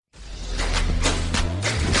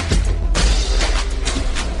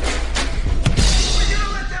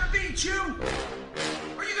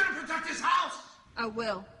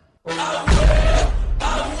In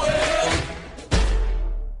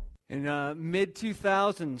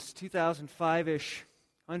mid-2000s, 2005-ish,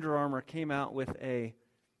 Under Armour came out with a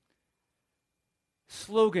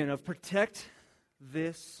slogan of protect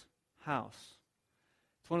this house.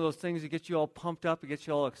 It's one of those things that gets you all pumped up, it gets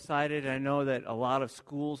you all excited. I know that a lot of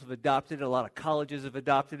schools have adopted it, a lot of colleges have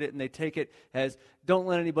adopted it, and they take it as don't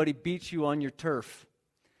let anybody beat you on your turf.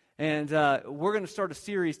 And we're going to start a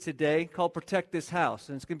series today called Protect This House,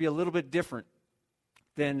 and it's going to be a little bit different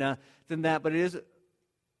than that, but it is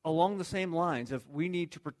along the same lines of we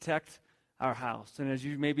need to protect our house. And as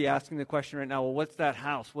you may be asking the question right now, well, what's that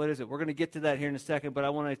house? What is it? We're going to get to that here in a second, but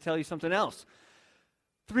I want to tell you something else.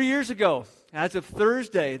 3 years ago, as of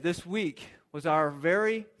Thursday this week, was our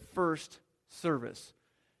very first service.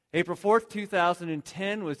 April 4th,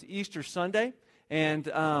 2010 was Easter Sunday, and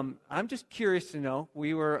I'm just curious to know,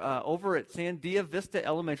 we were over at Sandia Vista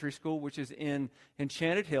Elementary School, which is in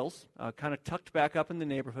Enchanted Hills, kind of tucked back up in the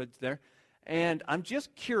neighborhoods there. And I'm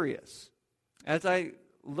just curious, as I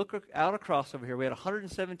look out across over here, we had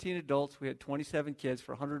 117 adults, we had 27 kids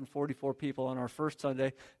for 144 people on our first Sunday.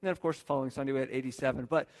 And then, of course, the following Sunday we had 87.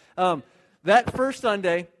 But that first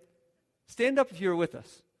Sunday, stand up if you were with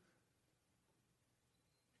us.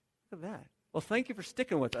 Look at that. Well, thank you for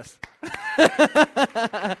sticking with us.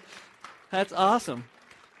 That's awesome.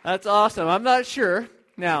 That's awesome. I'm not sure.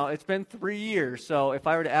 Now, it's been 3 years, so if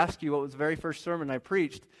I were to ask you what was the very first sermon I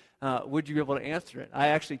preached, would you be able to answer it? I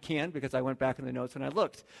actually can because I went back in the notes and I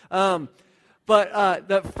looked. But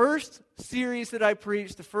the first series that I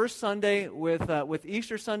preached, the first Sunday with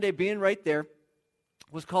Easter Sunday being right there,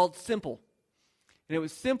 was called Simple. And it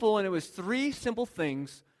was simple, and it was 3 simple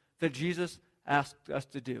things that Jesus asked us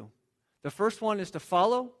to do. The first one is to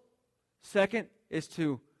follow, second is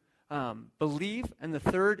to believe, and the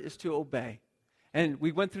third is to obey. And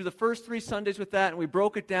we went through the first 3 Sundays with that, and we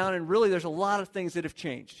broke it down, and really there's a lot of things that have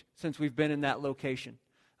changed since we've been in that location.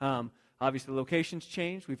 Obviously, the location's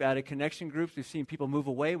changed. We've added connection groups. We've seen people move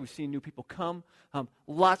away. We've seen new people come.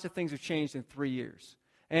 Lots of things have changed in 3 years.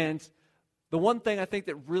 And the one thing I think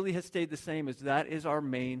that really has stayed the same is that is our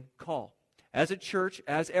main call. As a church,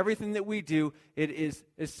 as everything that we do, it is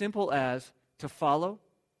as simple as to follow.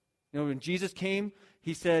 You know, when Jesus came,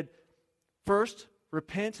 he said, first,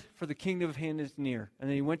 repent, for the kingdom of heaven is near. And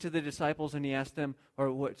then he went to the disciples and he asked them,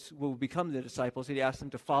 or what will become the disciples, he asked them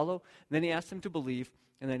to follow, and then he asked them to believe,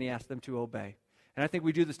 and then he asked them to obey. And I think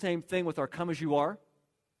we do the same thing with our come as you are,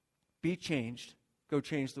 be changed, go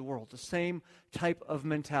change the world. The same type of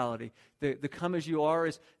mentality. The come as you are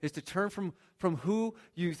is to turn from who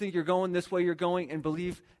you think you're going, this way you're going, and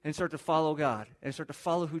believe and start to follow God and start to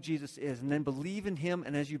follow who Jesus is, and then believe in him,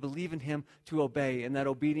 and as you believe in him, to obey. And that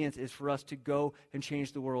obedience is for us to go and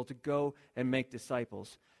change the world, to go and make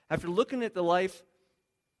disciples. After looking at the life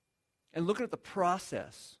and looking at the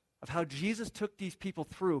process of how Jesus took these people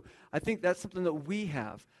through, I think that's something that we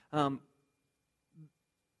have.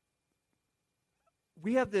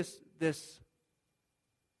 We have this,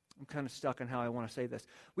 I'm kind of stuck on how I want to say this.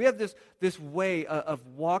 We have this way of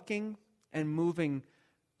walking and moving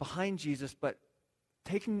behind Jesus, but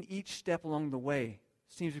taking each step along the way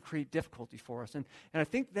seems to create difficulty for us. And I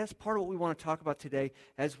think that's part of what we want to talk about today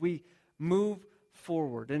as we move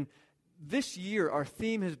forward. And this year, our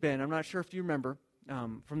theme has been, I'm not sure if you remember,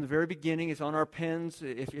 from the very beginning, it's on our pens.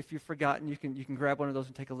 If you've forgotten, you can grab one of those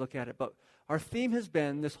and take a look at it. But our theme has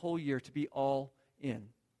been this whole year to be all in.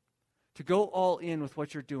 To go all in with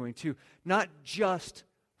what you're doing, to not just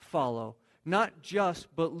follow, not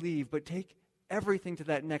just believe, but take everything to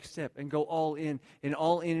that next step and go all in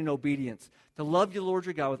obedience. To love your Lord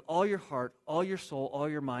your God with all your heart, all your soul, all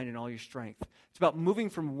your mind, and all your strength. It's about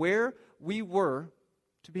moving from where we were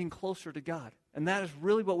to being closer to God. And that is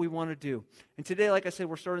really what we want to do. And today, like I said,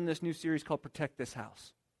 we're starting this new series called Protect This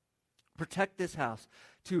House. Protect this house.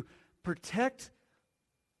 To protect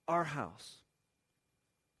our house.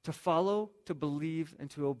 To follow, to believe, and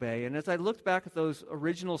to obey. And as I looked back at those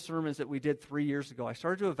original sermons that we did 3 years ago, I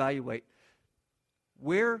started to evaluate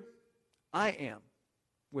where I am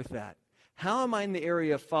with that. How am I in the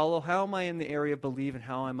area of follow? How am I in the area of believe? And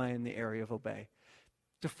how am I in the area of obey?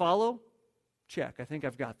 To follow, check. I think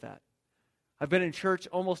I've got that. I've been in church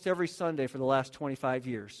almost every Sunday for the last 25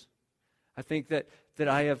 years. I think that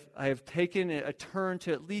I have taken a turn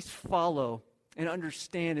to at least follow and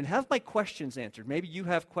understand and have my questions answered. Maybe you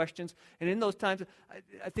have questions, and in those times,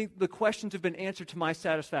 I think the questions have been answered to my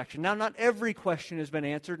satisfaction. Now, not every question has been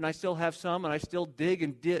answered, and I still have some, and I still dig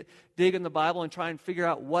in the Bible and try and figure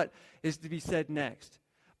out what is to be said next.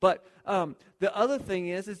 But the other thing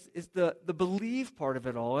is the believe part of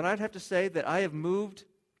it all, and I'd have to say that I have moved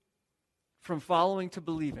from following to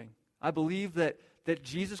believing. I believe that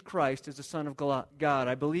Jesus Christ is the Son of God.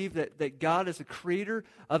 I believe that God is the creator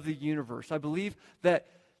of the universe. I believe that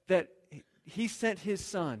he sent his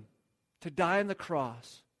Son to die on the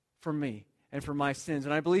cross for me and for my sins.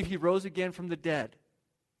 And I believe he rose again from the dead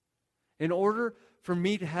in order for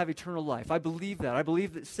me to have eternal life. I believe that. I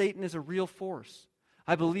believe that Satan is a real force.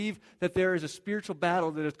 I believe that there is a spiritual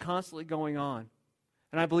battle that is constantly going on.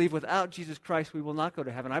 And I believe without Jesus Christ, we will not go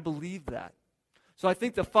to heaven. I believe that. So I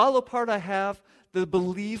think the follow part I have, the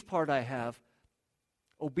believe part I have,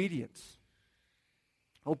 obedience.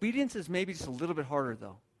 Obedience is maybe just a little bit harder,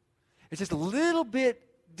 though. It's just a little bit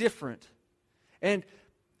different. And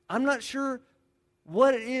I'm not sure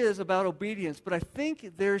what it is about obedience, but I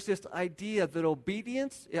think there's this idea that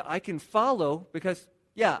obedience, I can follow because,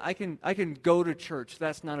 I can go to church.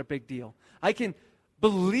 That's not a big deal. I can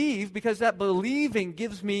believe because that believing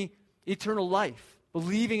gives me eternal life,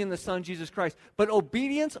 believing in the Son, Jesus Christ. But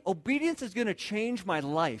obedience is going to change my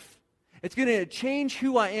life. It's going to change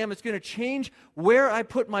who I am. It's going to change where I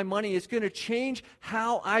put my money. It's going to change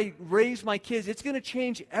how I raise my kids. It's going to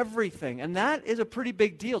change everything. And that is a pretty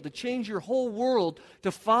big deal, to change your whole world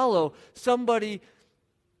to follow somebody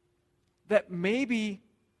that maybe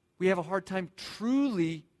we have a hard time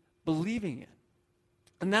truly believing in.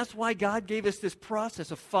 And that's why God gave us this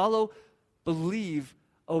process of follow, believe,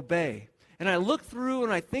 obey. And I look through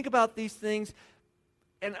and I think about these things,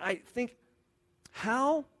 and I think,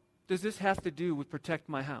 how does this have to do with protect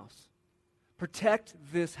my house? Protect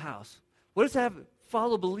this house. What does that have,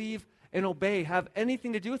 follow, believe, and obey have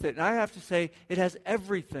anything to do with it? And I have to say it has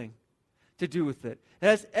everything to do with it. It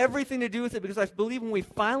has everything to do with it because I believe when we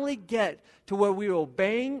finally get to where we're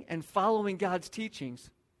obeying and following God's teachings,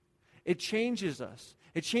 it changes us.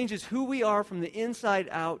 It changes who we are from the inside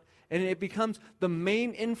out, and it becomes the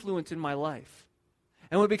main influence in my life.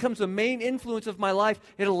 And when it becomes the main influence of my life,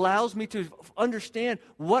 it allows me to understand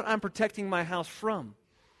what I'm protecting my house from.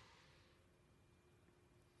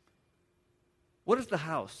 What is the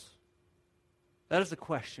house? That is the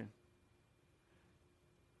question.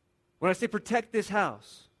 When I say protect this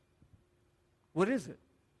house, what is it?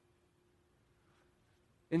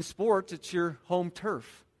 In sports, it's your home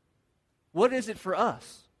turf. What is it for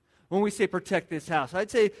us when we say protect this house?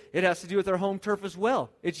 I'd say it has to do with our home turf as well.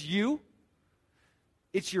 It's you.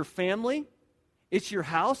 It's your family. It's your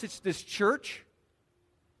house. It's this church.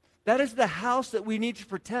 That is the house that we need to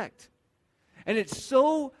protect. And it's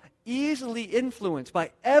so easily influenced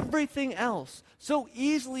by everything else, so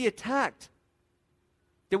easily attacked,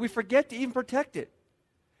 that we forget to even protect it.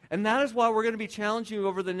 And that is why we're going to be challenging you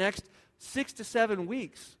over the next 6 to 7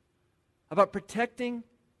 weeks about protecting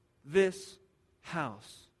this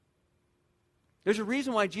house. There's a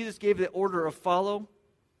reason why Jesus gave the order of follow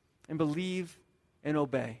and believe and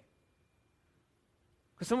obey.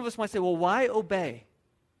 Because some of us might say, well, why obey?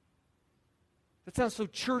 That sounds so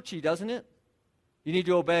churchy, doesn't it? You need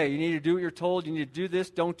to obey. You need to do what you're told. You need to do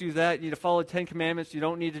this, don't do that. You need to follow the Ten Commandments. You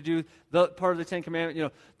don't need to do the part of the Ten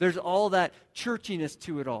Commandments. There's all that churchiness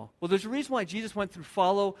to it all. Well, there's a reason why Jesus went through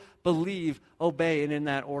follow, believe, obey, and in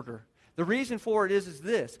that order. The reason for it is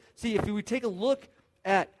this. See, if we take a look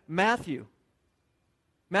at Matthew.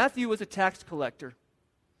 Matthew was a tax collector.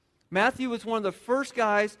 Matthew was one of the first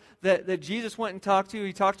guys that Jesus went and talked to.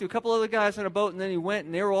 He talked to a couple other guys on a boat, and then he went,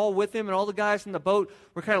 and they were all with him, and all the guys in the boat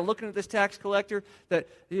were kind of looking at this tax collector. That,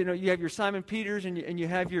 you have your Simon Peters, and you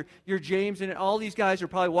have your James, and all these guys are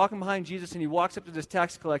probably walking behind Jesus, and he walks up to this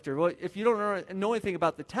tax collector. Well, if you don't know anything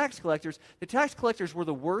about the tax collectors were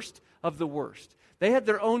the worst of the worst. They had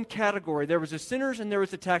their own category. There was the sinners, and there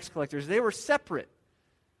was the tax collectors. They were separate.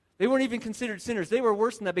 They weren't even considered sinners. They were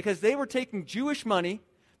worse than that because they were taking Jewish money.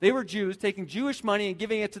 They were Jews taking Jewish money and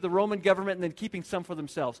giving it to the Roman government and then keeping some for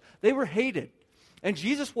themselves. They were hated. And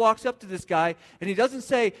Jesus walks up to this guy, and he doesn't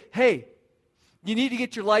say, hey, you need to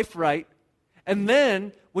get your life right, and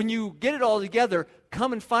then when you get it all together,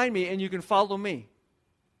 come and find me and you can follow me.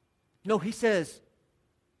 No, he says,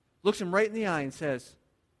 looks him right in the eye and says,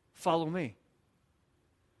 follow me.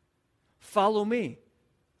 Follow me.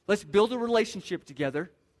 Let's build a relationship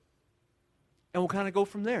together, and we'll kind of go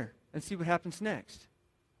from there and see what happens next.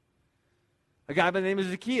 A guy by the name of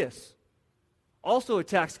Zacchaeus, also a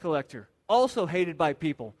tax collector, also hated by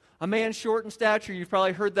people. A man short in stature, you've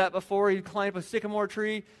probably heard that before. He climbed up a sycamore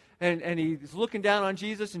tree, and he's looking down on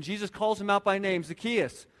Jesus, and Jesus calls him out by name.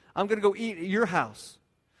 Zacchaeus, I'm going to go eat at your house.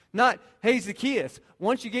 Not, hey, Zacchaeus,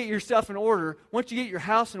 once you get your stuff in order, once you get your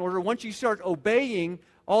house in order, once you start obeying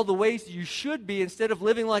all the ways you should be, instead of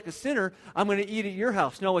living like a sinner, I'm going to eat at your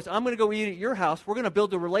house. No, it's I'm going to go eat at your house. We're going to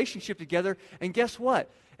build a relationship together. And guess what?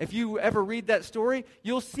 If you ever read that story,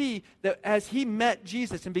 you'll see that as he met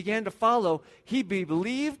Jesus and began to follow, he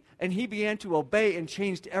believed and he began to obey and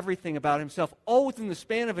changed everything about himself, all within the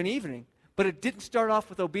span of an evening. But it didn't start off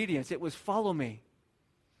with obedience. It was follow me.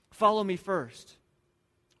 Follow me first.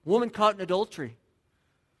 Woman caught in adultery.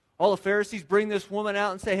 All the Pharisees bring this woman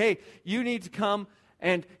out and say, hey, you need to come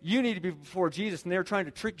and you need to be before Jesus. And they were trying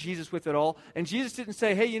to trick Jesus with it all. And Jesus didn't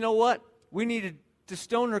say, hey, you know what? We needed to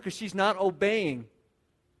stone her because she's not obeying.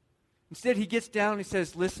 Instead, he gets down and he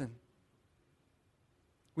says, listen,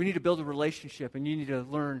 we need to build a relationship and you need to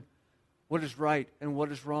learn what is right and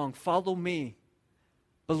what is wrong. Follow me.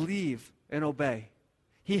 Believe and obey.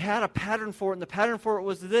 He had a pattern for it, and the pattern for it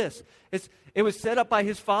was this. It was set up by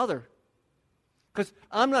his Father. Because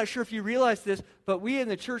I'm not sure if you realize this, but we in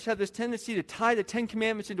the church have this tendency to tie the Ten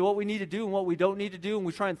Commandments into what we need to do and what we don't need to do, and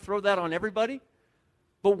we try and throw that on everybody.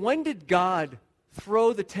 But when did God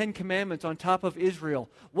throw the Ten Commandments on top of Israel?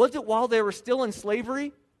 Was it while they were still in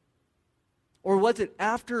slavery? Or was it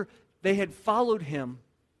after they had followed him,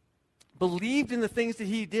 believed in the things that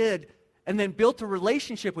he did, and then built a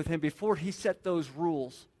relationship with him before he set those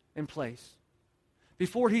rules in place?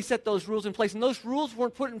 Before he set those rules in place. And those rules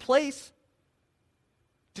weren't put in place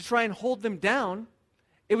to try and hold them down.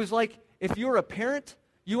 It was like if you're a parent,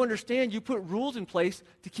 you understand you put rules in place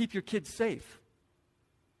to keep your kids safe.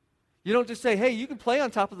 You don't just say, hey, you can play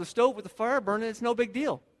on top of the stove with the fire burning, it's no big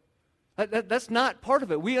deal. That's not part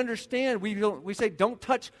of it. We understand. We say, don't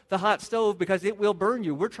touch the hot stove because it will burn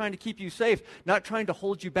you. We're trying to keep you safe, not trying to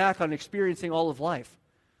hold you back on experiencing all of life.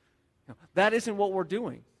 That isn't what we're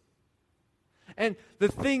doing. And the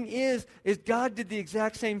thing is God did the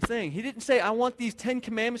exact same thing. He didn't say, I want these 10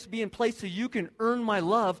 commandments to be in place so you can earn my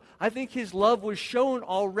love. I think his love was shown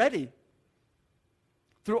already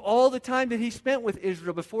through all the time that he spent with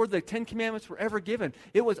Israel before the 10 Commandments were ever given.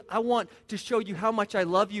 It was, I want to show you how much I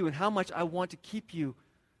love you and how much I want to keep you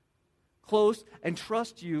close and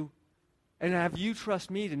trust you and have you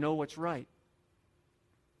trust me to know what's right.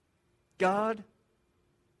 God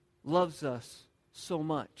loves us so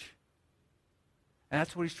much. And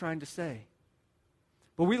that's what he's trying to say.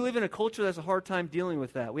 But we live in a culture that has a hard time dealing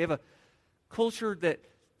with that. We have a culture that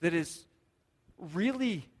is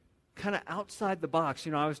really kind of outside the box.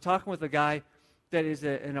 I was talking with a guy that is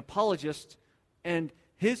an apologist, and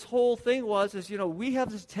his whole thing was, we have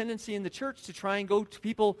this tendency in the church to try and go to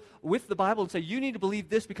people with the Bible and say, you need to believe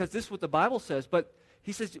this because this is what the Bible says. But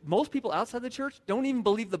he says most people outside the church don't even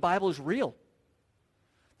believe the Bible is real.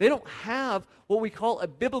 They don't have what we call a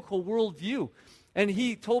biblical worldview. And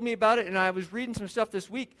he told me about it, and I was reading some stuff this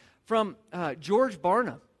week from George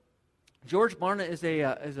Barna. George Barna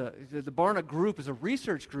the Barna Group is a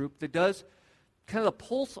research group that does kind of the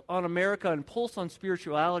pulse on America and pulse on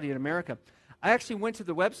spirituality in America. I actually went to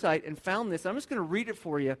the website and found this. I'm just going to read it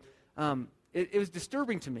for you. It was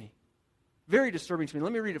disturbing to me, very disturbing to me.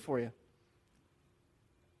 Let me read it for you.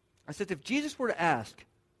 I said, if Jesus were to ask,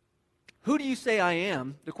 who do you say I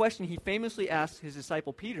am? The question he famously asked his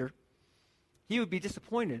disciple Peter, he would be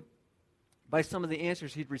disappointed by some of the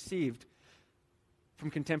answers he'd received from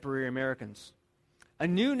contemporary Americans. A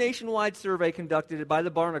new nationwide survey conducted by the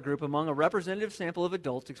Barna Group among a representative sample of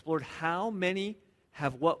adults explored how many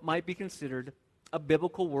have what might be considered a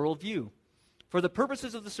biblical worldview. For the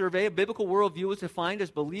purposes of the survey, a biblical worldview is defined as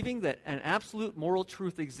believing that an absolute moral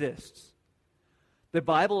truth exists. The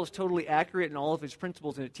Bible is totally accurate in all of its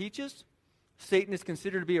principles and it teaches. Satan is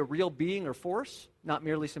considered to be a real being or force, not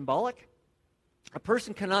merely symbolic. A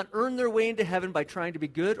person cannot earn their way into heaven by trying to be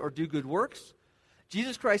good or do good works.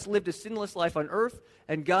 Jesus Christ lived a sinless life on earth,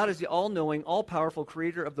 and God is the all-knowing, all-powerful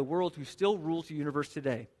creator of the world who still rules the universe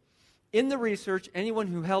today. In the research, anyone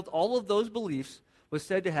who held all of those beliefs was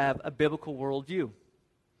said to have a biblical worldview.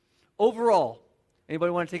 Overall,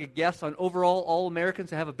 anybody want to take a guess on overall all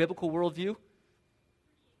Americans have a biblical worldview?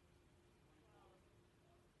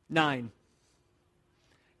 9%.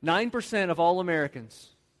 9% of all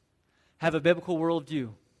Americans have a biblical worldview.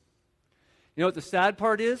 You know what the sad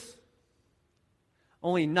part is?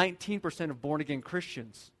 Only 19% of born-again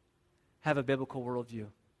Christians have a biblical worldview.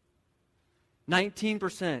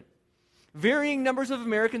 19%. Varying numbers of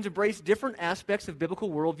Americans embrace different aspects of biblical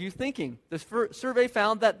worldview thinking. The survey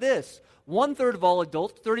found that one-third of all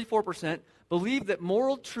adults, 34%, believe that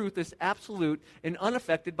moral truth is absolute and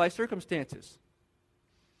unaffected by circumstances.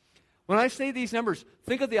 When I say these numbers,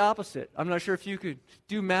 think of the opposite. I'm not sure if you could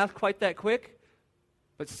do math quite that quick,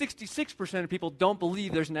 but 66% of people don't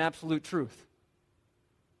believe there's an absolute truth.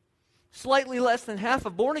 Slightly less than half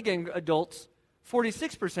of born-again adults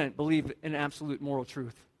 46% believe in absolute moral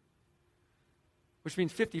truth, which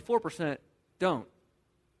means 54% don't.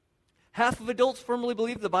 Half of adults firmly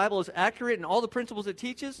believe the Bible is accurate in all the principles it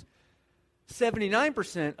teaches.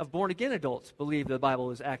 79% of born-again adults believe the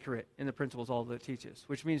Bible is accurate in the principles all that it teaches,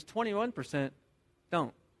 which means 21%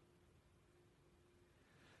 don't.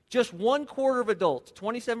 Just 1/4 of adults,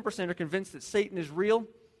 27%, are convinced that Satan is real.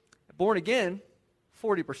 Born again,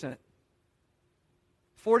 40%.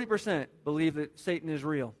 40% believe that Satan is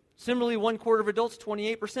real. Similarly, 1/4 of adults,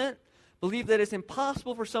 28%, believe that it's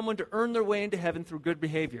impossible for someone to earn their way into heaven through good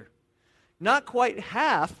behavior. Not quite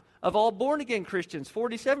half of all born-again Christians,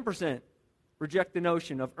 47%, reject the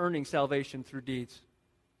notion of earning salvation through deeds.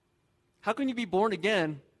 How can you be born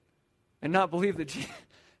again and not believe that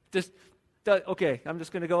okay, I'm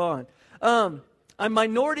just going to go on. A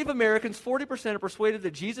minority of Americans, 40%, are persuaded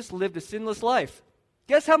that Jesus lived a sinless life.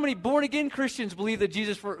 Guess how many born-again Christians believe that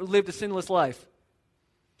Jesus lived a sinless life?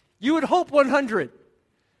 You would hope 100.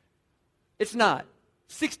 It's not.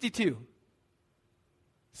 62.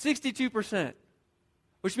 62%.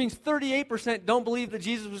 Which means 38% don't believe that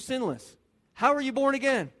Jesus was sinless. How are you born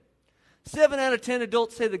again? 7 out of 10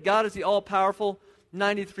 adults say that God is the all-powerful.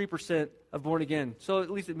 93% of born again. So at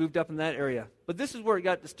least it moved up in that area. But this is where it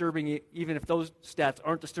got disturbing, even if those stats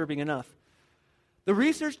aren't disturbing enough. The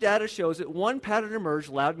research data shows that one pattern emerged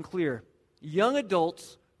loud and clear. Young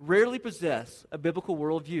adults rarely possess a biblical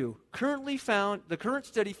worldview. The current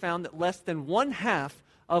study found that less than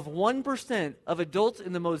 1/2% of adults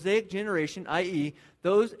in the Mosaic generation, i.e.,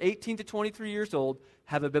 those 18 to 23 years old,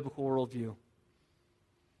 have a biblical worldview.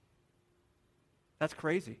 That's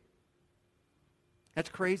crazy. That's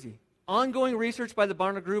crazy. Ongoing research by the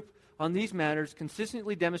Barna Group on these matters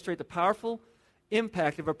consistently demonstrate the powerful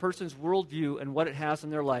impact of a person's worldview and what it has in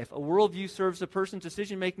their life. A worldview serves a person's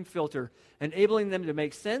decision-making filter, enabling them to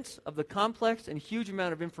make sense of the complex and huge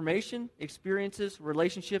amount of information, experiences,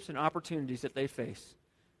 relationships, and opportunities that they face.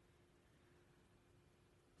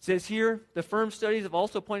 It says here, the firm's studies have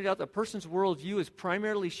also pointed out that a person's worldview is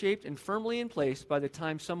primarily shaped and firmly in place by the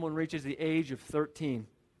time someone reaches the age of 13.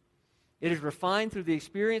 It is refined through the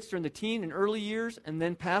experience during the teen and early years and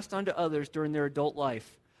then passed on to others during their adult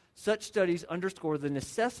life. Such studies underscore the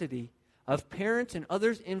necessity of parents and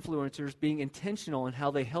others influencers being intentional in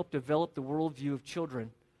how they help develop the worldview of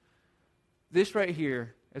children. This right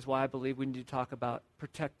here is why I believe we need to talk about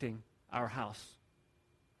protecting our house.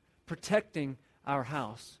 Protecting our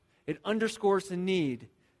house. It underscores the need,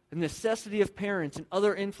 the necessity of parents and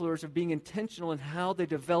other influencers of being intentional in how they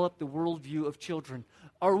develop the worldview of children.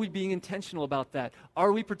 Are we being intentional about that?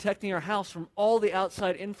 Are we protecting our house from all the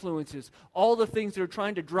outside influences, all the things that are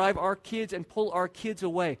trying to drive our kids and pull our kids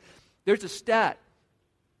away? There's a stat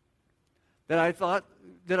that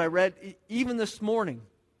I read even this morning.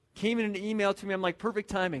 Came in an email to me. I'm like, perfect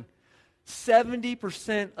timing.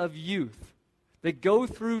 70% of youth that go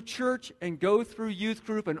through church and go through youth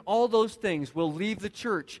group and all those things will leave the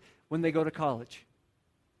church when they go to college.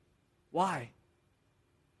 Why?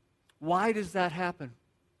 Why does that happen?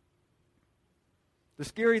 The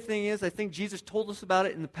scary thing is, I think Jesus told us about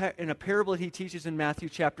it in a parable that he teaches in Matthew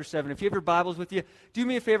chapter 7. If you have your Bibles with you, do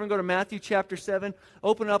me a favor and go to Matthew chapter 7.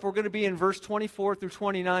 Open it up. We're going to be in verse 24 through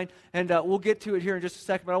 29, and we'll get to it here in just a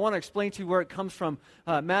second. But I want to explain to you where it comes from.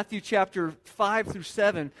 Matthew chapter 5 through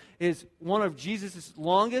 7 is one of Jesus'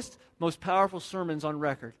 longest, most powerful sermons on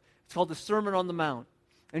record. It's called the Sermon on the Mount.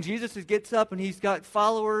 And Jesus gets up and he's got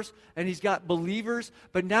followers and he's got believers,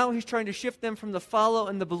 but now he's trying to shift them from the follow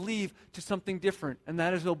and the believe to something different, and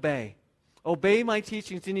that is obey. Obey my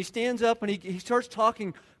teachings. And he stands up and he starts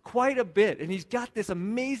talking quite a bit, and he's got this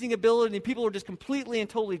amazing ability, and people are just completely and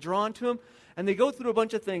totally drawn to him, and they go through a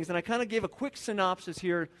bunch of things, and I kind of gave a quick synopsis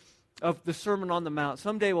here of the Sermon on the Mount.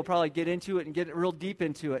 Someday we'll probably get into it and get real deep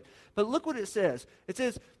into it. But look what it says. It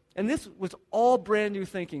says, and this was all brand new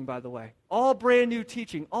thinking, by the way. All brand new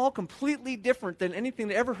teaching. All completely different than anything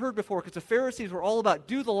they ever heard before, because the Pharisees were all about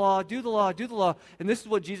do the law, do the law, do the law. And this is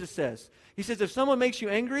what Jesus says. He says, if someone makes you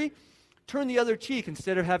angry, turn the other cheek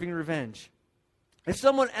instead of having revenge. If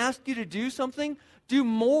someone asks you to do something, do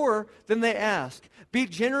more than they ask. Be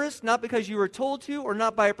generous, not because you were told to or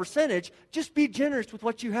not by a percentage. Just be generous with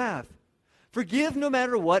what you have. Forgive no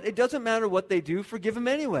matter what. It doesn't matter what they do. Forgive them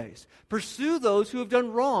anyways. Pursue those who have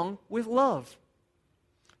done wrong with love.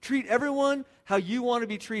 Treat everyone how you want to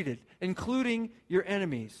be treated, including your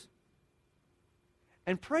enemies.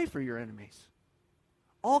 And pray for your enemies.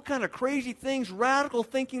 All kind of crazy things, radical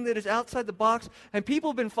thinking that is outside the box. And people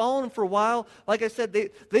have been following him for a while. Like I said,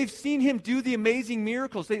 they've seen him do the amazing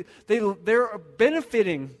miracles. They're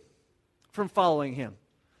benefiting from following him.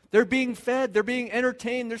 They're being fed. They're being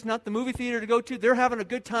entertained. There's not the movie theater to go to. They're having a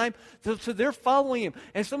good time. So they're following him.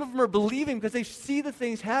 And some of them are believing because they see the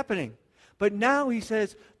things happening. But now he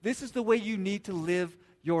says, this is the way you need to live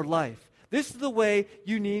your life. This is the way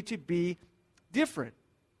you need to be different.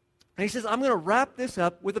 And he says, I'm going to wrap this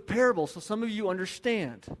up with a parable so some of you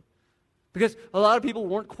understand. Because a lot of people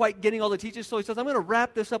weren't quite getting all the teachings, so he says, I'm going to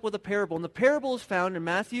wrap this up with a parable. And the parable is found in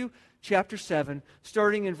Matthew chapter 7,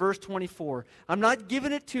 starting in verse 24. I'm not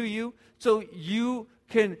giving it to you so you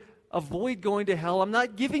can avoid going to hell. I'm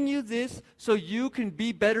not giving you this so you can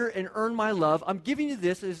be better and earn my love. I'm giving you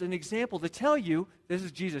this as an example to tell you, this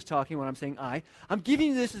is Jesus talking when I'm saying I'm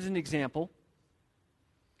giving you this as an example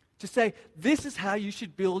to say, this is how you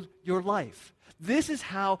should build your life. This is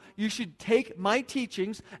how you should take my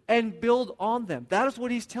teachings and build on them. That is what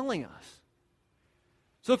he's telling us.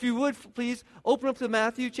 So if you would, please open up to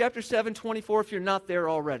Matthew chapter 7, 24 if you're not there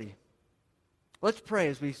already. Let's pray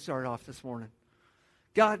as we start off this morning.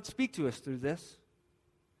 God, speak to us through this.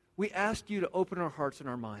 We ask you to open our hearts and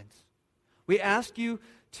our minds. We ask you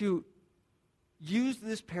to use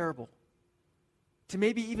this parable to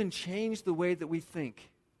maybe even change the way that we think.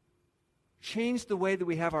 Change the way that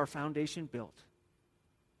we have our foundation built.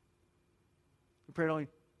 We pray it all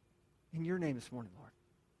in your name this morning, Lord.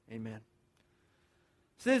 Amen.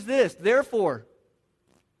 It says this, therefore,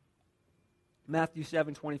 Matthew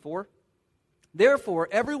 7:24, therefore,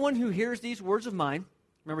 everyone who hears these words of mine,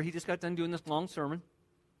 remember he just got done doing this long sermon,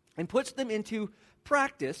 and puts them into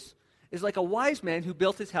practice is like a wise man who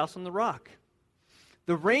built his house on the rock.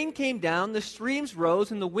 The rain came down, the streams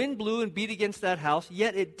rose, and the wind blew and beat against that house,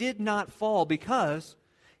 yet it did not fall because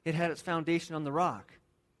it had its foundation on the rock.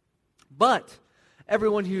 But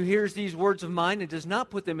everyone who hears these words of mine and does not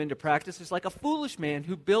put them into practice is like a foolish man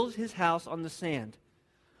who builds his house on the sand.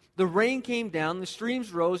 The rain came down, the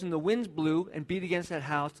streams rose, and the winds blew and beat against that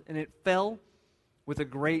house, and it fell with a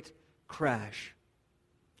great crash.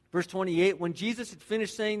 Verse 28, when Jesus had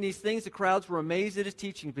finished saying these things, the crowds were amazed at his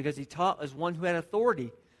teaching because he taught as one who had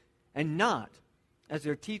authority and not as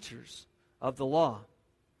their teachers of the law.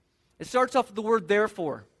 It starts off with the word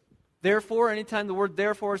therefore. Therefore, anytime the word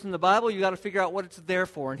therefore is in the Bible, you got to figure out what it's there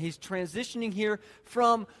for. And he's transitioning here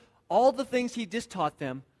from all the things he just taught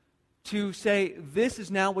them to say, this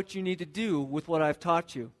is now what you need to do with what I've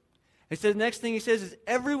taught you. It says, the next thing he says is,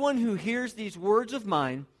 everyone who hears these words of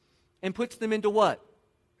mine and puts them into what?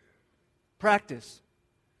 Practice.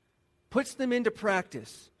 Puts them into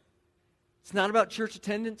practice. It's not about church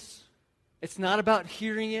attendance. It's not about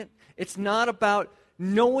hearing it. It's not about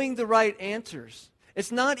knowing the right answers.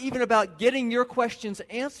 It's not even about getting your questions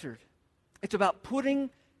answered. It's about putting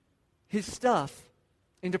his stuff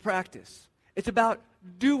into practice. It's about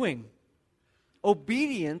doing.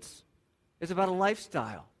 Obedience is about a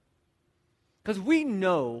lifestyle. Because we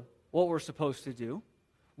know what we're supposed to do.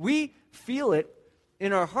 We feel it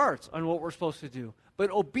in our hearts on what we're supposed to do. But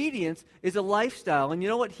obedience is a lifestyle. And you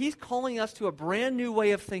know what? He's calling us to a brand new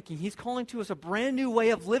way of thinking. He's calling to us a brand new way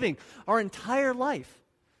of living our entire life.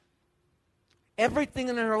 Everything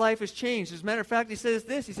in our life has changed. As a matter of fact, he says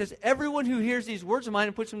this. He says, everyone who hears these words of mine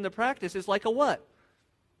and puts them into practice is like a what?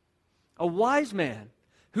 A wise man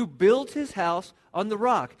who builds his house on the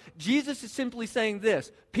rock. Jesus is simply saying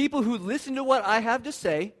this. People who listen to what I have to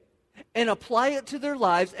say and apply it to their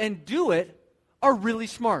lives and do it are really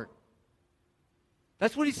smart.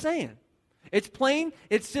 That's what he's saying. It's plain,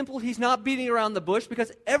 it's simple. He's not beating around the bush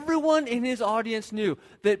because everyone in his audience knew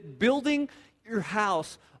that building your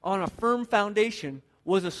house on a firm foundation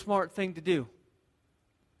was a smart thing to do.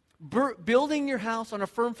 Building your house on a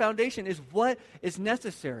firm foundation is what is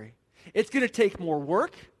necessary. It's going to take more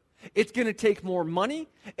work. It's going to take more money.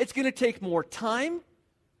 It's going to take more time.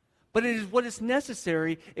 But it is what is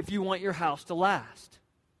necessary if you want your house to last.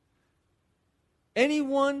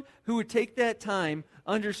 Anyone who would take that time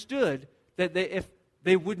understood that if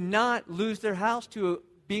they would not lose their house to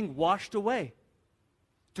being washed away,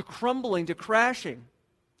 to crumbling, to crashing.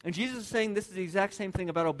 And Jesus is saying this is the exact same thing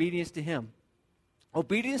about obedience to him.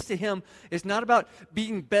 Obedience to him is not about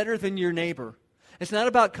being better than your neighbor. It's not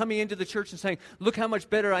about coming into the church and saying, look how much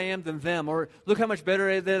better I am than them, or look how much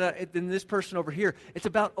better than this person over here. It's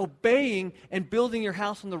about obeying and building your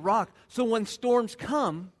house on the rock so when storms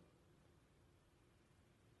come,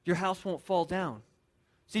 your house won't fall down.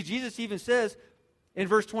 See, Jesus even says in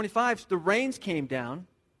verse 25, the rains came down,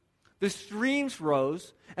 the streams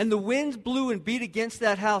rose, and the winds blew and beat against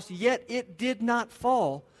that house, yet it did not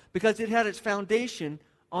fall because it had its foundation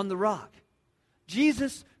on the rock.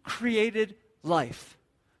 Jesus created life.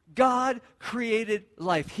 God created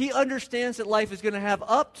life. He understands that life is going to have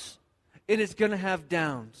ups and it's going to have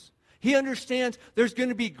downs. He understands there's going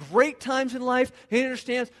to be great times in life. He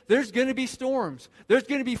understands there's going to be storms. There's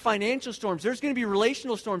going to be financial storms. There's going to be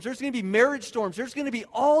relational storms. There's going to be marriage storms. There's going to be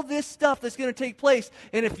all this stuff that's going to take place.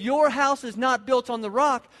 And if your house is not built on the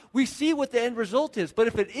rock, we see what the end result is. But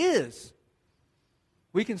if it is,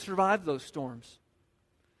 we can survive those storms.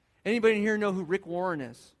 Anybody here know who Rick Warren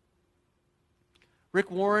is? Rick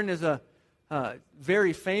Warren is a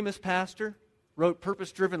very famous pastor, wrote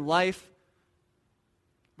Purpose-Driven Life.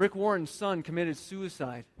 Rick Warren's son committed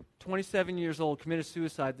suicide. 27 years old, committed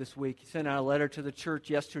suicide this week. He sent out a letter to the church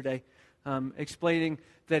yesterday explaining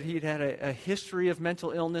that he'd had a history of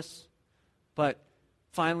mental illness, but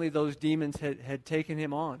finally those demons had taken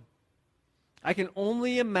him on. I can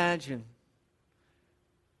only imagine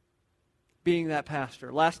being that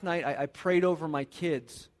pastor. Last night I prayed over my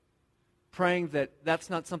kids, praying that that's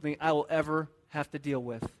not something I will ever have to deal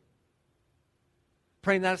with.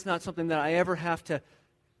 Praying that's not something that I ever have to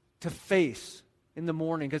face in the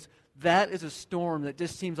morning, because that is a storm that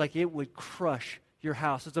just seems like it would crush your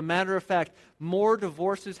house. As a matter of fact, more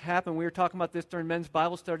divorces happen. We were talking about this during men's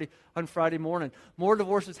Bible study on Friday morning. More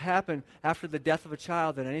divorces happen after the death of a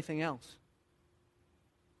child than anything else.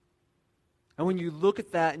 And when you look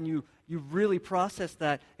at that and you really process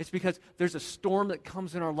that, it's because there's a storm that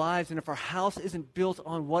comes in our lives, and if our house isn't built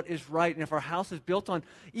on what is right, and if our house is built on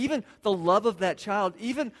even the love of that child,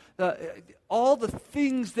 even all the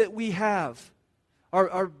things that we have,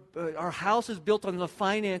 our house is built on the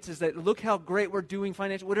finances, that look how great we're doing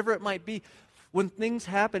financially, whatever it might be. When things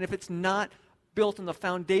happen, if it's not built on the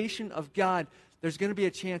foundation of God, there's going to be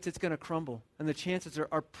a chance it's going to crumble, and the chances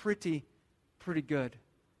are pretty good.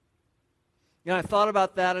 You know, I thought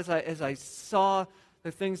about that as I saw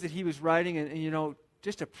the things that he was writing, and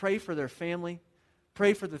just to pray for their family,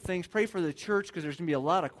 pray for the things, pray for the church, because there's going to be a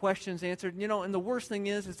lot of questions answered. And the worst thing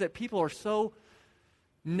is that people are so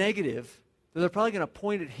negative that they're probably going to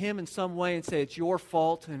point at him in some way and say it's your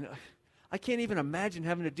fault, and I can't even imagine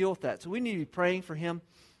having to deal with that. So we need to be praying for him.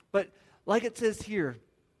 But like it says here,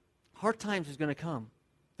 hard times is going to come.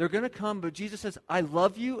 They're going to come, but Jesus says, I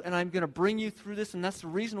love you, and I'm going to bring you through this, and that's the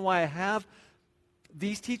reason why I have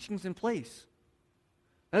these teachings in place.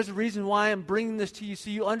 That's the reason why I'm bringing this to you, so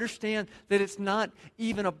you understand that it's not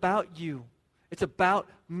even about you. It's about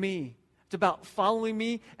me. It's about following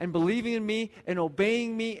me and believing in me and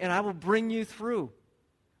obeying me, and I will bring you through.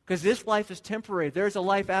 Because this life is temporary. There's a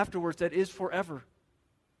life afterwards that is forever.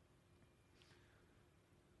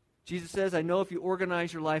 Jesus says, I know if you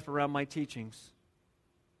organize your life around my teachings,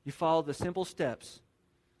 you follow the simple steps,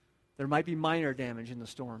 there might be minor damage in the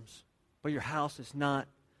storms, but your house is not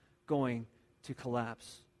going to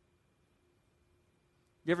collapse.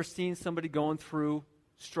 You ever seen somebody going through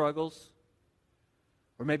struggles?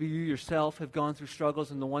 Or maybe you yourself have gone through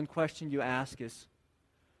struggles, and the one question you ask is,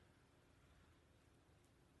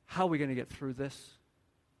 how are we going to get through this?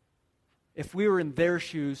 If we were in their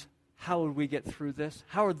shoes, how would we get through this?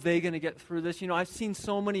 How are they going to get through this? I've seen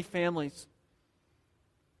so many families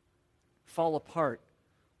fall apart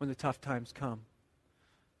when the tough times come.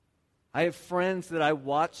 I have friends that I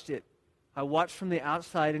watched from the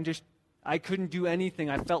outside, and I couldn't do anything.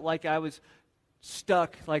 I felt like I was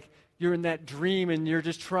stuck, like you're in that dream and you're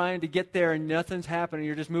just trying to get there and nothing's happening.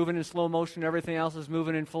 You're just moving in slow motion. Everything else is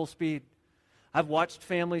moving in full speed. I've watched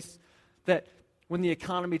families that when the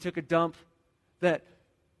economy took a dump, that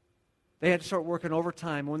they had to start working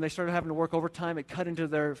overtime. When they started having to work overtime, it cut into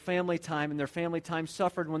their family time, and their family time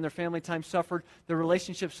suffered. When their family time suffered, their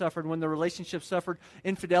relationship suffered. When their relationship suffered,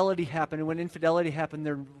 infidelity happened. And when infidelity happened,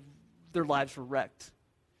 their lives were wrecked.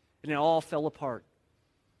 And it all fell apart.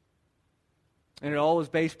 And it all was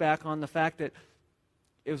based back on the fact that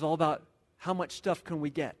it was all about how much stuff can we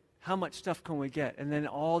get? How much stuff can we get? And then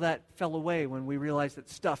all that fell away when we realized that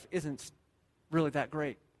stuff isn't really that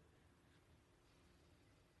great.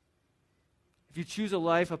 If you choose a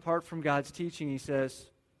life apart from God's teaching, he says,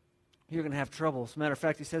 you're going to have trouble. As a matter of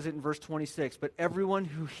fact, he says it in verse 26, but everyone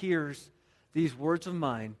who hears these words of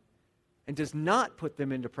mine and does not put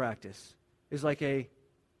them into practice is like a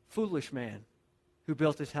foolish man who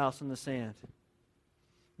built his house on the sand.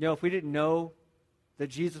 If we didn't know that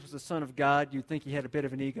Jesus was the Son of God, you'd think he had a bit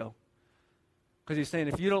of an ego. Because he's saying,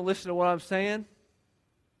 if you don't listen to what I'm saying,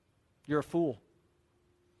 you're a fool.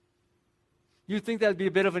 You'd think that would be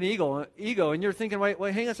a bit of an ego, and you're thinking, wait,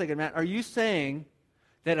 hang on a second, Matt. Are you saying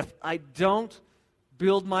that if I don't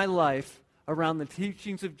build my life around the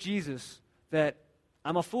teachings of Jesus, that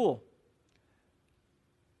I'm a fool?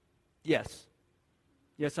 Yes.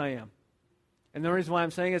 Yes, I am. And the reason why I'm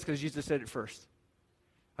saying it is because Jesus said it first.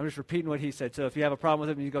 I'm just repeating what he said. So if you have a problem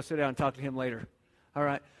with him, you go sit down and talk to him later. All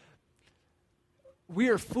right. we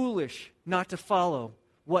are foolish not to follow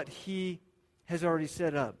what he has already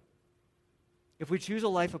set up. If we choose a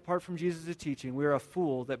life apart from Jesus' teaching, we are a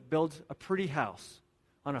fool that builds a pretty house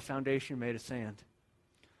on a foundation made of sand.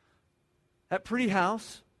 That pretty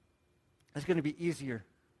house is going to be easier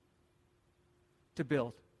to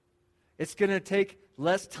build. It's going to take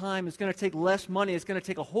less time. It's going to take less money. It's going to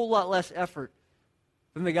take a whole lot less effort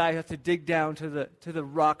than the guy who has to dig down to the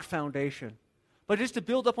rock foundation. But just to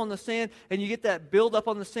build up on the sand, and you get that build up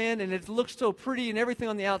on the sand, and it looks so pretty and everything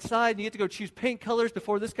on the outside, and you get to go choose paint colors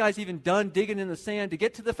before this guy's even done digging in the sand to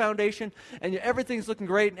get to the foundation, and everything's looking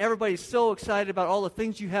great, and everybody's so excited about all the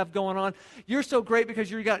things you have going on. You're so great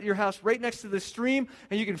because you got your house right next to the stream,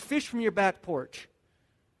 and you can fish from your back porch.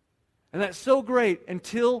 And that's so great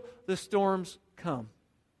until the storms come.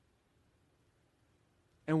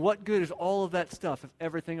 And what good is all of that stuff if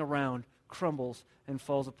everything around crumbles and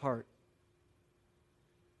falls apart?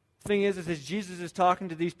 The thing is as Jesus is talking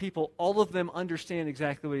to these people, all of them understand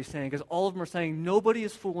exactly what he's saying, because all of them are saying nobody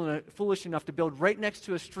is foolish enough to build right next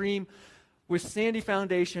to a stream with sandy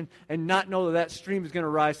foundation and not know that that stream is going to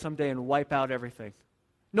rise someday and wipe out everything.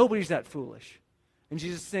 Nobody's that foolish. And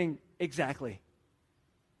Jesus is saying, exactly.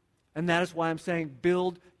 And that is why I'm saying,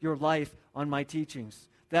 build your life on my teachings.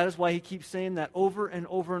 That is why he keeps saying that over and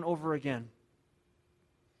over and over again.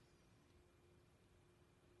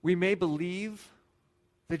 We may believe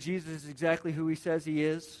that Jesus is exactly who he says he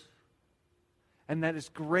is, and that is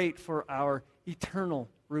great for our eternal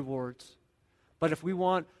rewards. But if we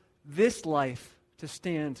want this life to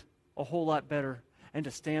stand a whole lot better and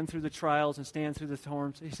to stand through the trials and stand through the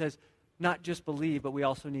storms, he says, not just believe, but we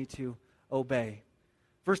also need to obey.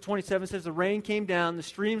 Verse 27 says, the rain came down, the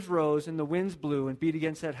streams rose, and the winds blew and beat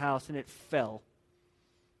against that house, and it fell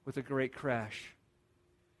with a great crash.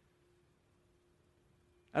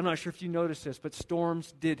 I'm not sure if you noticed this, but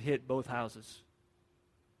storms did hit both houses.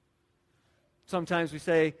 Sometimes we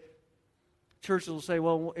say, churches will say,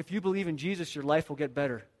 well, if you believe in Jesus, your life will get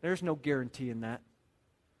better. There's no guarantee in that.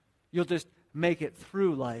 You'll just make it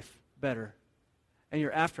through life better, and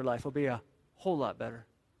your afterlife will be a whole lot better.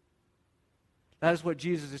 That is what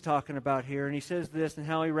Jesus is talking about here. And he says this, and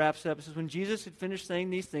how he wraps up. He says, when Jesus had finished saying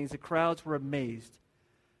these things, the crowds were amazed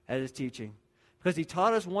at his teaching, because he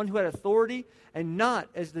taught as one who had authority and not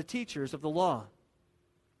as the teachers of the law.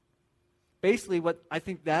 Basically, what I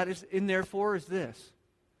think that is in there for is this.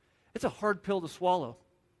 It's a hard pill to swallow.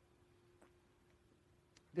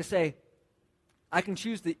 To say, I can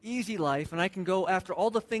choose the easy life and I can go after all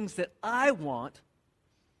the things that I want,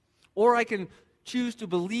 or I can choose to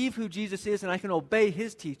believe who Jesus is and I can obey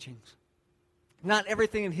his teachings. Not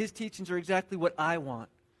everything in his teachings are exactly what I want.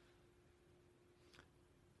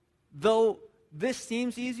 Though this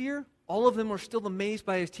seems easier, all of them were still amazed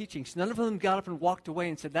by his teachings. None of them got up and walked away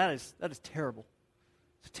and said, that is terrible.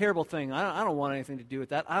 It's a terrible thing. I don't want anything to do with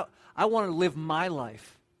that. I want to live my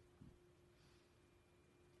life.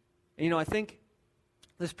 And, I think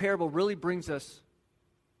this parable really brings us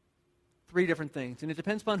three different things. And it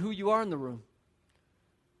depends upon who you are in the room.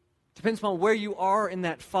 It depends upon where you are in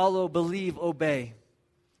that follow, believe, obey.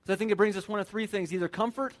 So I think it brings us one of three things, either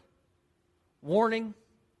comfort, warning,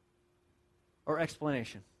 or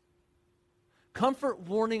explanation. Comfort,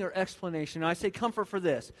 warning, or explanation. And I say comfort for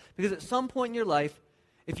this, because at some point in your life,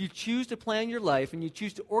 if you choose to plan your life and you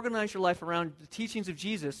choose to organize your life around the teachings of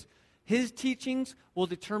Jesus, his teachings will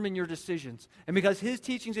determine your decisions. And because his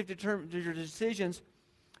teachings have determined your decisions,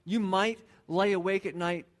 you might lay awake at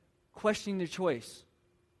night questioning the choice.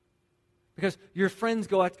 Because your friends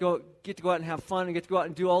get to go out and have fun and get to go out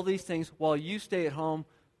and do all these things while you stay at home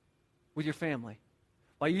with your family.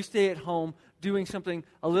 While you stay at home doing something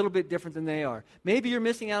a little bit different than they are. Maybe you're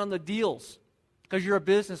missing out on the deals because you're a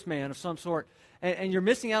businessman of some sort. And you're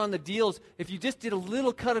missing out on the deals. If you just did a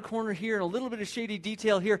little cut a corner here and a little bit of shady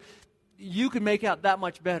detail here, you could make out that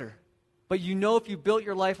much better. But if you built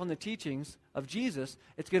your life on the teachings of Jesus,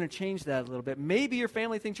 it's going to change that a little bit. Maybe your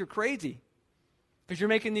family thinks you're crazy because you're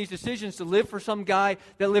making these decisions to live for some guy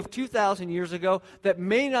that lived 2,000 years ago that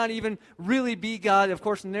may not even really be God. Of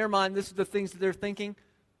course, in their mind, this is the things that they're thinking.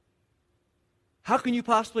 How can you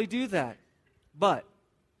possibly do that? But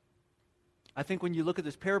I think when you look at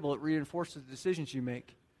this parable, it reinforces the decisions you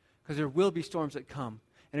make, because there will be storms that come.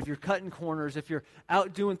 And if you're cutting corners, if you're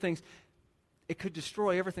out doing things, it could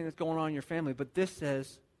destroy everything that's going on in your family. But this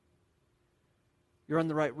says you're on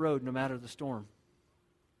the right road no matter the storm.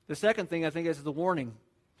 The second thing I think is the warning.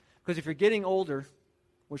 Because if you're getting older,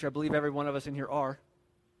 which I believe every one of us in here are,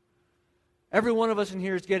 every one of us in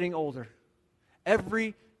here is getting older.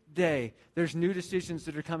 Every day there's new decisions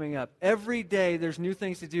that are coming up. Every day there's new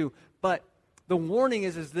things to do. But the warning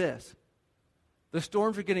is this. The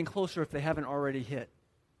storms are getting closer if they haven't already hit.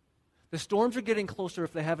 The storms are getting closer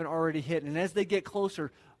if they haven't already hit. And as they get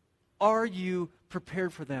closer, are you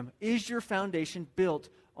prepared for them? Is your foundation built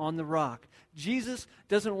on the rock? Jesus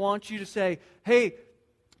doesn't want you to say, hey,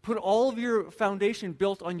 put all of your foundation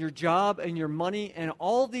built on your job and your money and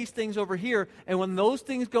all these things over here, and when those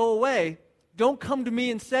things go away, don't come to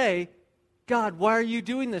me and say, God, why are you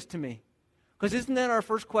doing this to me? Because isn't that our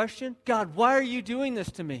first question? God, why are you doing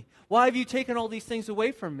this to me? Why have you taken all these things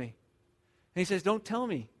away from me? And he says, don't tell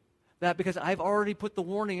me that, because I've already put the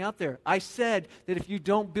warning out there. I said that if you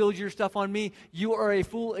don't build your stuff on me, you are a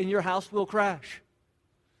fool and your house will crash.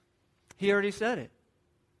 He already said it.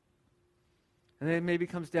 And then it maybe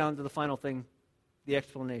comes down to the final thing, the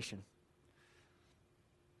explanation.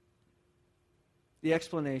 The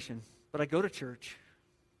explanation. But I go to church.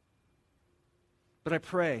 But I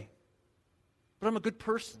pray. But I'm a good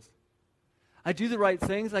person. I do the right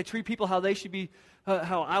things. I treat people how they should be,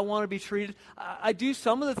 how I want to be treated. I do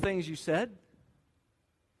some of the things you said.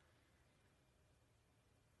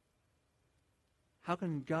 How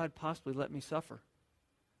can God possibly let me suffer?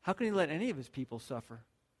 How can he let any of his people suffer?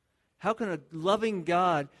 How can a loving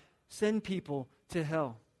God send people to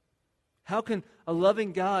hell? How can a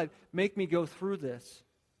loving God make me go through this?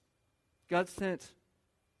 God sent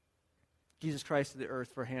Jesus Christ to the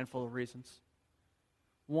earth for a handful of reasons.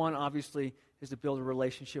 One, obviously, is to build a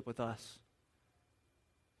relationship with us.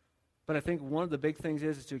 But I think one of the big things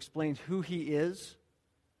is to explain who he is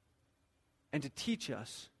and to teach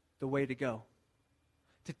us the way to go.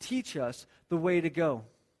 To teach us the way to go.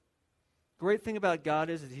 Great thing about God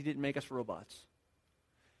is that he didn't make us robots.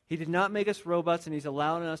 He did not make us robots, and he's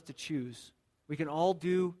allowing us to choose. We can all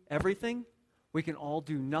do everything, we can all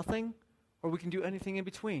do nothing, or we can do anything in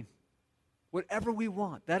between. Whatever we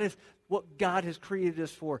want. That is what God has created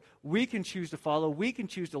us for. We can choose to follow, we can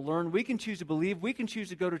choose to learn, we can choose to believe, we can choose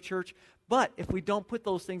to go to church, but if we don't put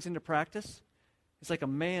those things into practice, it's like a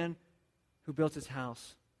man who built his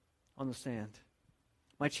house on the sand.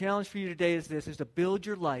 My challenge for you today is this, is to build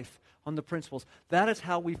your life on the principles. That is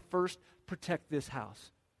how we first protect this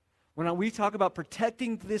house. When we talk about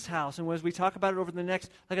protecting this house, and as we talk about it over the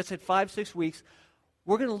next, like I said, 5-6 weeks,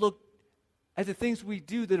 we're going to look at the things we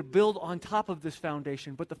do that build on top of this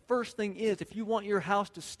foundation. But the first thing is, if you want your house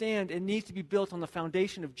to stand, it needs to be built on the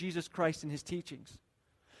foundation of Jesus Christ and his teachings.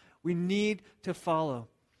 We need to follow.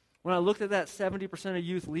 When I looked at that 70% of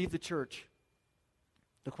youth leave the church,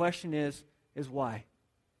 the question is why?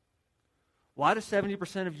 Why do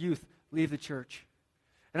 70% of youth leave the church?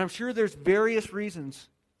 And I'm sure there's various reasons.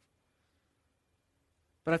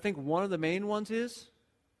 But I think one of the main ones is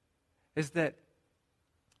that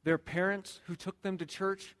their parents who took them to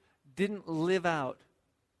church didn't live out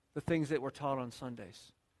the things that were taught on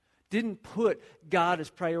Sundays. Didn't put God as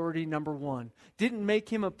priority number one. Didn't make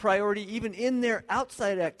him a priority even in their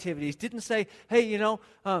outside activities. Didn't say, hey,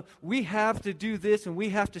 we have to do this and we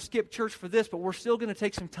have to skip church for this, but we're still going to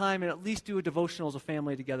take some time and at least do a devotional as a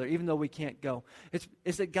family together, even though we can't go.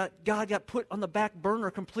 It's that God got put on the back burner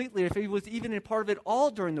completely, if he was even a part of it all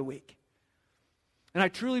during the week. And I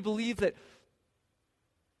truly believe that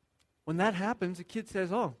when that happens, a kid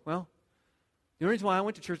says, oh, well, the only reason why I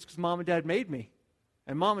went to church is because mom and dad made me.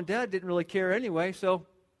 And mom and dad didn't really care anyway, so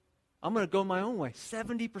I'm going to go my own way.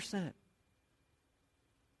 70%.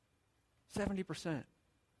 70%. I mean,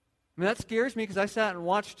 that scares me because I sat and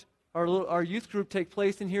watched our youth group take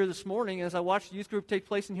place in here this morning. And as I watched the youth group take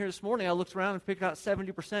place in here this morning, I looked around and picked out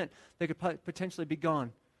 70% that could potentially be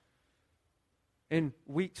gone in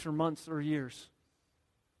weeks or months or years.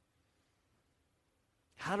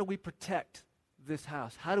 How do we protect this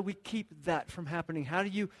house? How do we keep that from happening? How do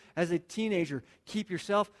you, as a teenager, keep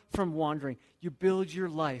yourself from wandering? You build your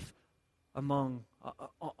life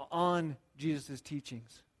on Jesus'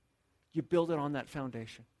 teachings. You build it on that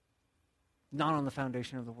foundation, not on the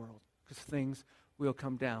foundation of the world, because things will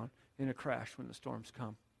come down in a crash when the storms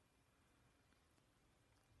come.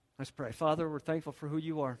 Let's pray. Father, we're thankful for who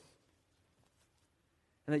you are,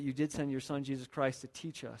 and that you did send your Son, Jesus Christ, to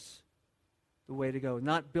teach us the way to go.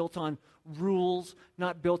 Not built on rules,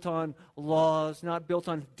 not built on laws, not built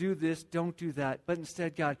on do this, don't do that, but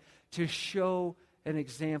instead, God, to show an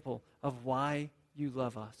example of why you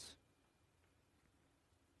love us.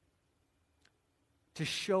 To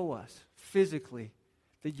show us physically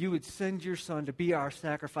that you would send your Son to be our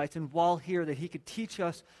sacrifice, and while here, that he could teach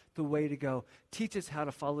us the way to go, teach us how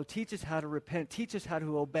to follow, teach us how to repent, teach us how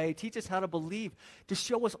to obey, teach us how to believe, to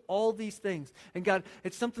show us all these things. And God,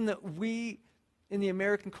 it's something that we in the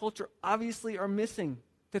American culture obviously are missing,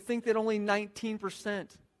 to think that only 19%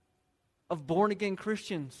 of born-again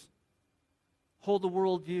Christians hold the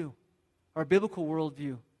worldview. our biblical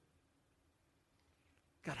worldview.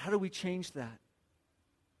 God, how do we change that?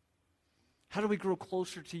 How do we grow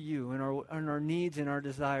closer to you and our needs and our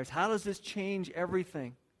desires? How does this change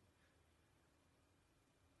everything?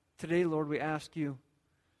 Today, Lord, we ask you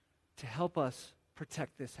to help us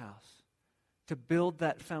protect this house, to build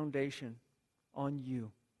that foundation on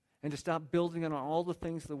you, and to stop building it on all the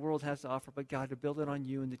things the world has to offer, but God, to build it on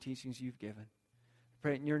you and the teachings you've given. I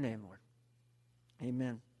pray it in your name, Lord.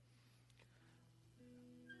 Amen.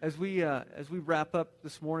 As we wrap up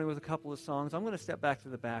this morning with a couple of songs, I'm going to step back to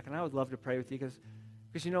the back, and I would love to pray with you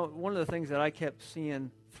because you know, one of the things that I kept seeing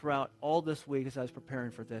throughout all this week as I was preparing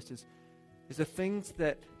for this is the things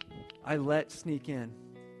that I let sneak in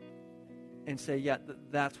and say, yeah,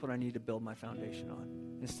 that's what I need to build my foundation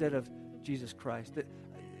on, instead of Jesus Christ.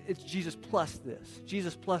 It's Jesus plus this,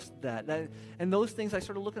 Jesus plus that. And those things I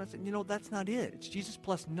started looking at and saying, that's not it. It's Jesus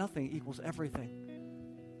plus nothing equals everything.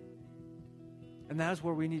 And that is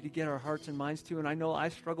where we need to get our hearts and minds to. And I know I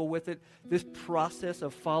struggle with it. This process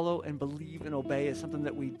of follow and believe and obey is something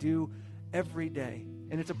that we do every day.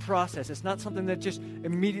 And it's a process. It's not something that just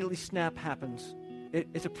immediately snap happens.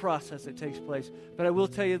 It's a process that takes place. But I will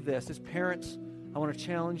tell you this. As parents, I want to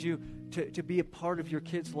challenge you to be a part of your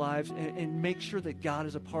kids' lives and make sure that God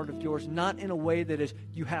is a part of yours. Not in a way that is,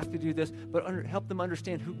 you have to do this, but help them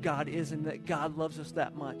understand who God is and that God loves us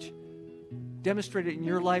that much. Demonstrate it in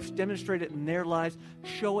your life. Demonstrate it in their lives.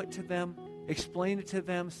 Show it to them. Explain it to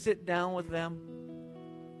them. Sit down with them.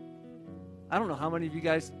 I don't know how many of you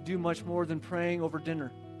guys do much more than praying over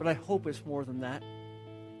dinner, but I hope it's more than that.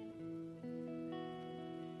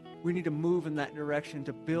 We need to move in that direction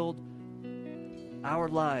to build our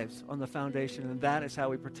lives on the foundation, and that is how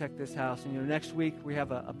we protect this house. And next week we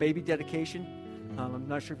have a baby dedication. I'm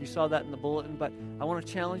not sure if you saw that in the bulletin, but I want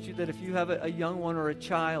to challenge you that if you have a young one or a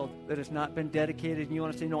child that has not been dedicated and you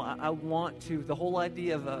want to say, no, I want to, the whole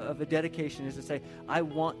idea of a dedication is to say, I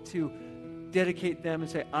want to dedicate them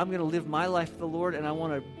and say, I'm going to live my life for the Lord, and I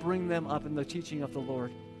want to bring them up in the teaching of the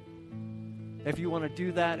Lord. If you want to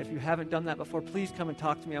do that, if you haven't done that before, please come and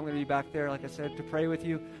talk to me. I'm going to be back there, like I said, to pray with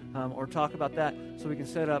you or talk about that so we can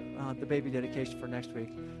set up the baby dedication for next week.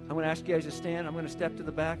 I'm going to ask you guys to stand. I'm going to step to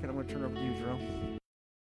the back, and I'm going to turn over to you, Jerome.